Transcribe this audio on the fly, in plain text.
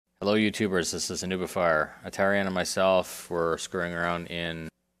Hello YouTubers, this is Friend Atairan and myself were screwing around in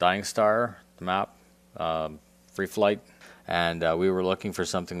Dying Star, the map, free flight, and we were looking for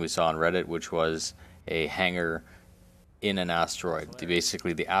something we saw on Reddit, which was a hangar in an asteroid,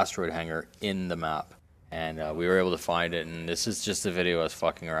 basically the asteroid hangar in the map. And we were able to find it, and this is just a video of us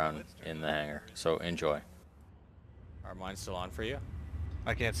fucking around in the hangar, so enjoy. Are mine still on for you?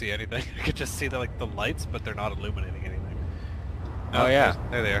 I can't see anything. I could just see the lights, but they're not illuminating anything. Oh yeah.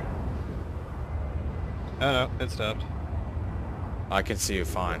 There they are. Oh no, it stopped. I can see you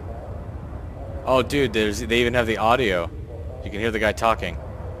fine. Oh dude, they even have the audio. You can hear the guy talking.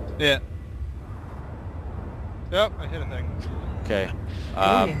 Yeah. Yep, I hit a thing. Okay.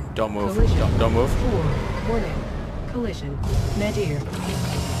 Don't move. Collision. Don't move. 4. Warning. Collision. Nadir.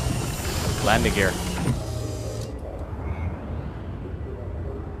 Landing gear.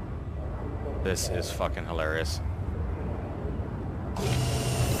 This is fucking hilarious.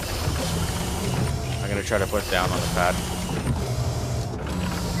 I'm gonna try to put it down on the pad.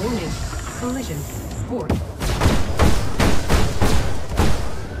 Warning. Collision. Port.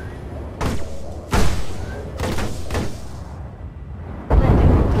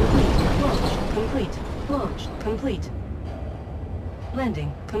 Launch complete.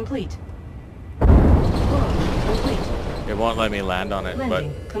 Landing complete. Launch complete. It won't let me land on it,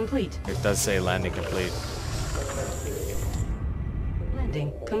 Landing but complete. it does say landing complete.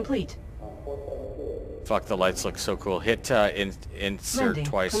 Landing complete. Fuck, the lights look so cool. Hit insert Landing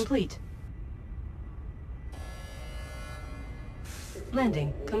twice. complete.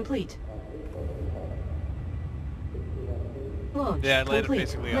 Landing complete. Launch Yeah, it landed complete.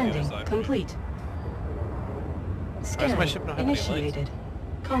 basically on the other Landing side. complete. Why does Scan my ship not have any lights? initiated.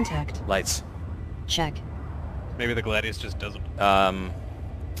 Contact. Lights. Check. Maybe the Gladius just doesn't.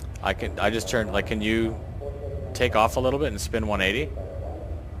 I just turned, like, can you take off a little bit and spin 180?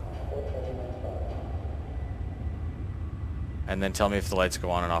 And then tell me if the lights go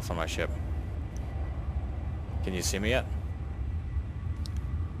on and off on my ship. Can you see me yet?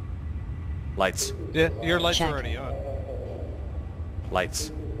 Lights. Yeah, your lights Check. are already on.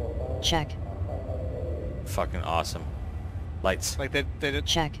 Lights. Check. Fucking awesome. Lights. Like they didn't.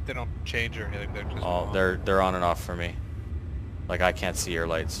 Check. They don't change or anything. They're just. Oh, on. they're on and off for me. Like, I can't see your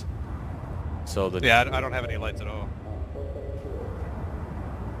lights. So the Yeah, I don't have any lights at all.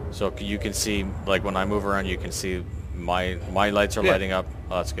 so you can see, like, when I move around, you can see my lights are Yeah. lighting up.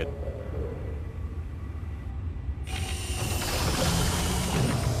 Oh, that's good.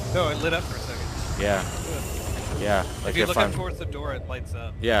 No, it lit up for a second. Yeah. Good. Yeah. Like If you look up I'm towards the door, it lights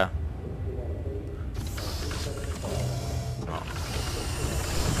up. yeah. Oh.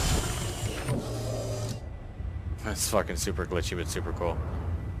 That's fucking super glitchy, but super cool.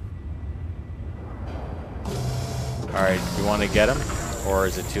 Alright, you want to get him? Or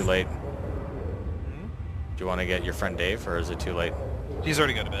is it too late? Hmm? Do you want to get your friend Dave, or is it too late? He's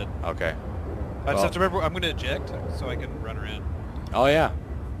already gone to bed. Okay. I just Well- have to remember I'm going to eject so I can run around. Oh, yeah.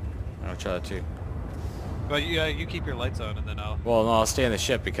 I'll try that too. But you keep your lights on and then I'll. Well, no, I'll stay in the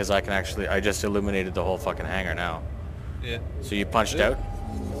ship because I can actually... I just illuminated the whole fucking hangar now. Yeah. So you punched Yeah. out?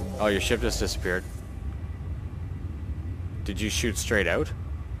 Oh, your ship just disappeared. Did you shoot straight out?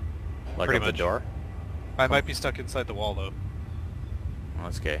 Like Pretty out the much. door? I might be stuck inside the wall though. Oh,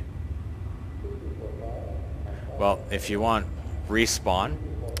 that's gay. Well, if you want, respawn,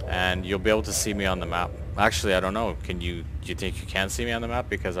 and you'll be able to see me on the map. Actually, I don't know. Do you think you can see me on the map?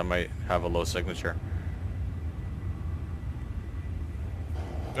 Because I might have a low signature.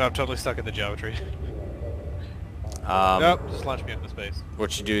 No, I'm totally stuck in the geometry. Um, Nope, just launch me into space.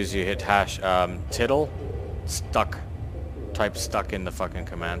 What you do is you hit hash tittle stuck. Type stuck in the fucking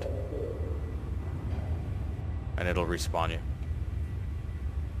command. And it'll respawn you.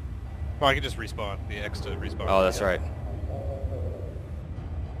 Well, I can just respawn. The X to respawn. Oh, that's right.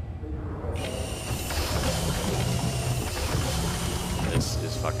 This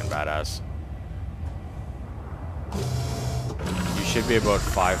is fucking badass. You should be about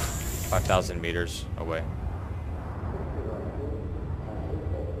 5,000 meters away.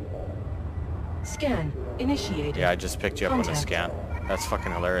 Scan initiated. Yeah, I just picked you up on a Contact. scan. That's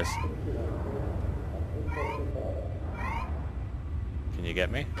fucking hilarious. Can you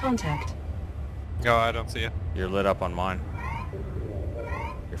get me? Contact. No, I don't see you. You're lit up on mine.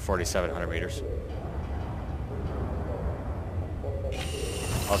 You're 4,700 meters.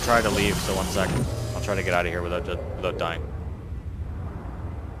 I'll try to leave, so 1 second. I'll try to get out of here without dying.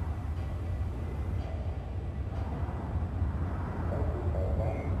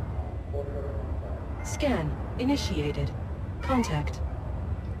 Scan initiated. Contact.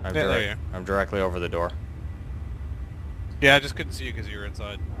 I'm, Yeah, there you are. I'm directly over the door. Yeah, I just couldn't see you because you were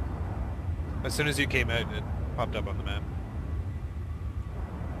inside. As soon as you came out, it popped up on the map.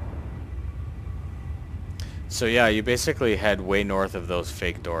 So yeah, you basically head way north of those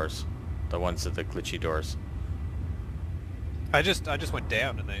fake doors. The ones at the glitchy doors. I just went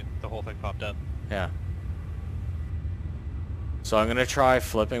down and the whole thing popped up. Yeah. So I'm gonna try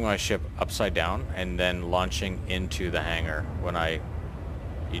flipping my ship upside down and then launching into the hangar when I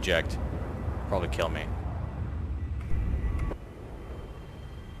eject. Probably kill me.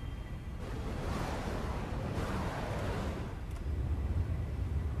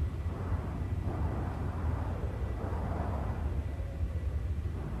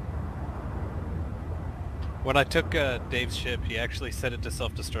 When I took Dave's ship, he actually set it to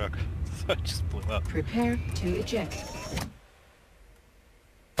self-destruct, so it just blew up. Prepare to eject.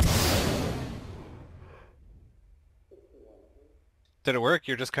 Did it work?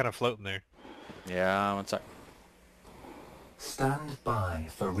 You're just kind of floating there. Yeah, one sec. Stand by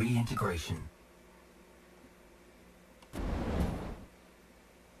for reintegration.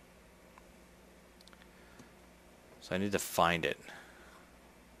 So I need to find it.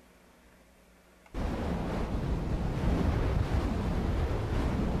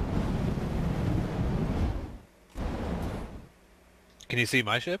 Can you see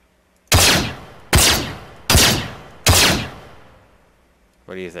my ship?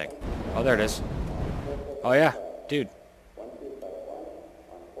 What do you think? Oh, there it is. Oh yeah, dude.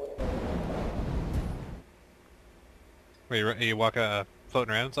 Are you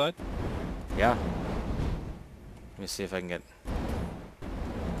floating around inside? Yeah. Let me see if I can get...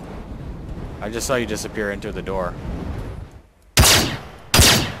 I just saw you disappear into the door. Is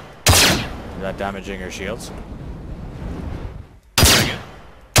that damaging your shields? Try again?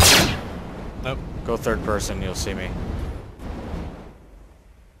 Nope. Go third person, you'll see me.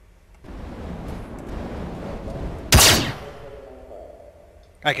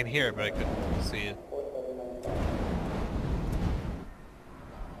 I can hear it, but I couldn't see it.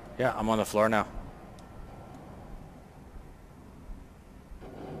 Yeah, I'm on the floor now.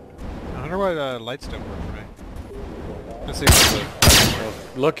 I wonder why the lights don't work for me. Let's see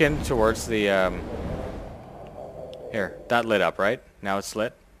if Look in towards the, Here, that lit up, right? Now it's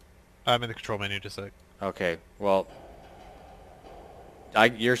lit? I'm in the control menu, just a sec. Okay, well...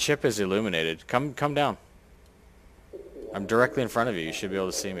 your ship is illuminated. Come down. I'm directly in front of you. You should be able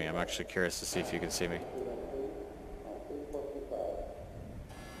to see me. I'm actually curious to see if you can see me.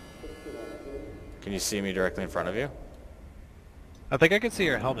 Can you see me directly in front of you? I think I can see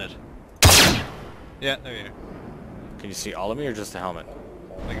your helmet. Yeah, there you are. Can you see all of me or just the helmet?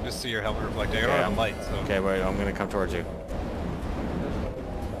 I can just see your helmet reflecting. I don't Okay, have a light, so... Okay, wait, I'm gonna come towards you.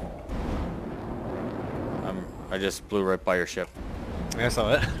 I just blew right by your ship. I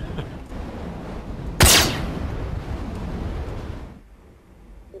saw it.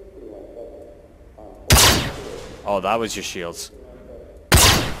 Oh, that was your shields.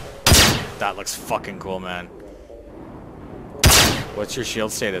 That looks fucking cool, man. What's your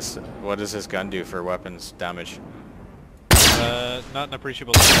shield status? What does this gun do for weapons damage? Not an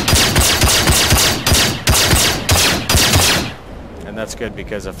appreciable... And that's good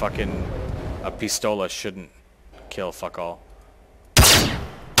because a pistola shouldn't kill fuck all.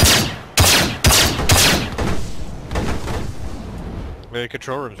 The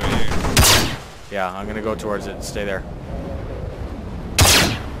control room's right here. Yeah, I'm gonna go towards it. Stay there.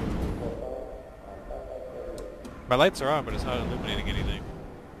 My lights are on, but it's not illuminating anything.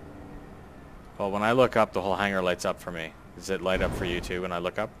 Well, when I look up, the whole hangar lights up for me. Does it light up for you too when I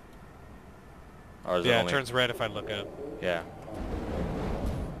look up? Or is it Yeah, only... it turns red if I look up. Yeah.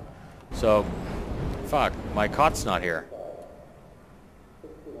 So, fuck, my cot's not here.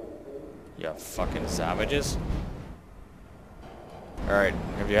 You fucking savages. Alright,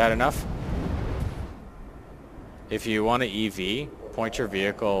 have you had enough? If you want to EV, point your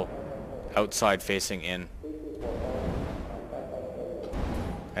vehicle outside facing in.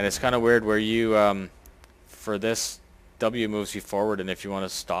 And it's kind of weird where you, for this, W moves you forward, and if you want to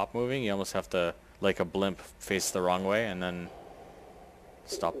stop moving, you almost have to, like a blimp, face the wrong way, and then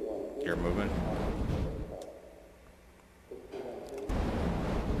stop your movement.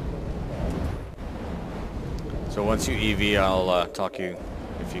 So once you EV, I'll talk you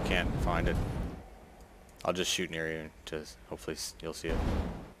if you can't find it. I'll just shoot near you to hopefully you'll see it.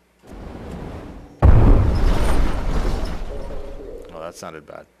 Oh, that sounded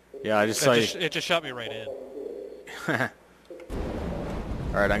bad. Yeah, I just saw you. It just shot me right in.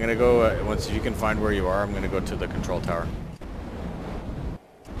 Alright, I'm gonna go, once you can find where you are, I'm gonna go to the control tower.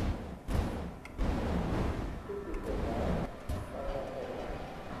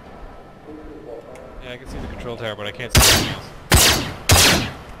 Yeah, I can see the control control tower, but I can't see anything else.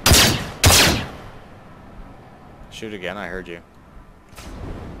 Shoot again, I heard you.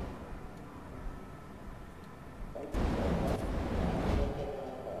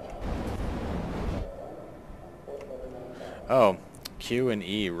 Oh, Q and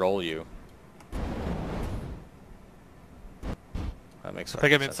E roll you. That makes I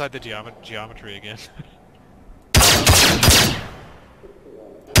think I'm sense. inside the geometry again.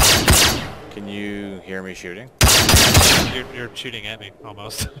 Can you hear me shooting? You're shooting at me,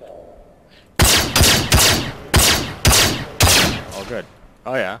 almost. Oh, good.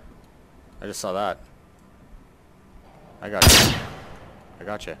 Oh, yeah. I just saw that. I got you. I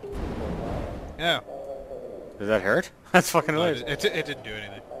got you. Yeah. Does that hurt? That's fucking No, hilarious. it didn't do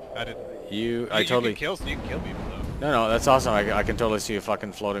anything. I didn't. You You totally... can kill people though. No, that's awesome. I can totally see you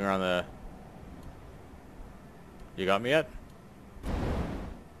fucking floating around the... You got me yet?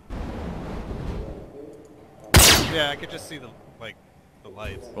 Yeah, I could just see the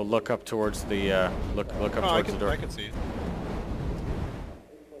lights. Well, look up towards the, look up towards the door. I can see it.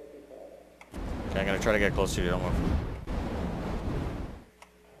 Okay, I'm gonna try to get close to you, don't move.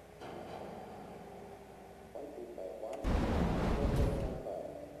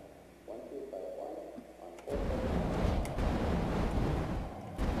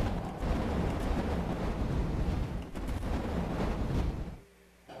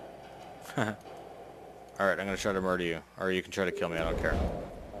 Alright, I'm gonna try to murder you. Or you can try to kill me, I don't care.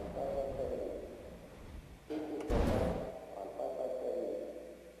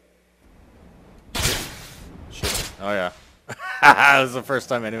 Shit. Oh yeah. That was the first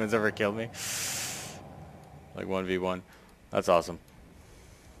time anyone's ever killed me. Like 1v1. That's awesome.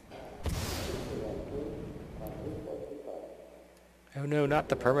 Oh no, not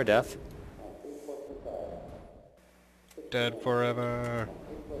the permadeath. Dead forever.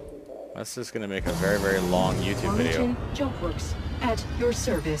 That's just gonna make a very, very long YouTube video. Origin Jumpworks at your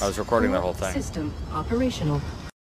service. I was recording the Core whole thing. System operational.